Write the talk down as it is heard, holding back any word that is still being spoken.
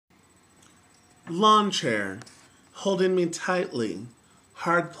Lawn chair, holding me tightly.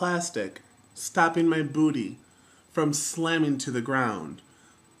 Hard plastic, stopping my booty from slamming to the ground.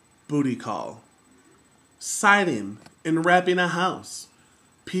 Booty call. Siding, enwrapping a house.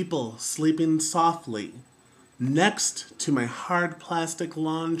 People sleeping softly. Next to my hard plastic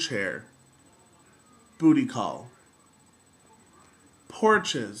lawn chair. Booty call.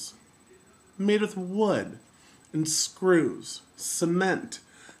 Porches, made with wood and screws, cement,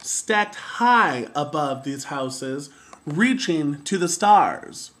 stacked high above these houses, reaching to the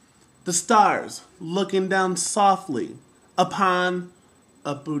stars. The stars looking down softly upon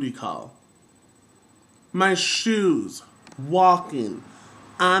a booty call. My shoes walking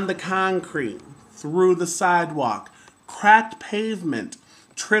on the concrete, through the sidewalk, cracked pavement,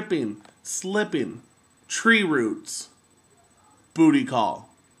 tripping, slipping, tree roots. Booty call.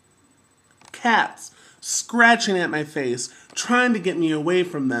 Cats scratching at my face, trying to get me away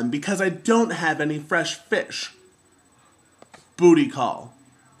from them because I don't have any fresh fish. Booty call.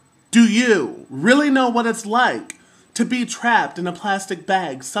 Do you really know what it's like to be trapped in a plastic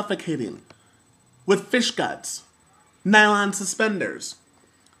bag suffocating with fish guts, nylon suspenders,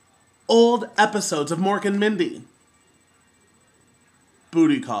 old episodes of Mork and Mindy?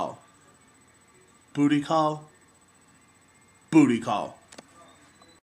 Booty call. Booty call. Booty call.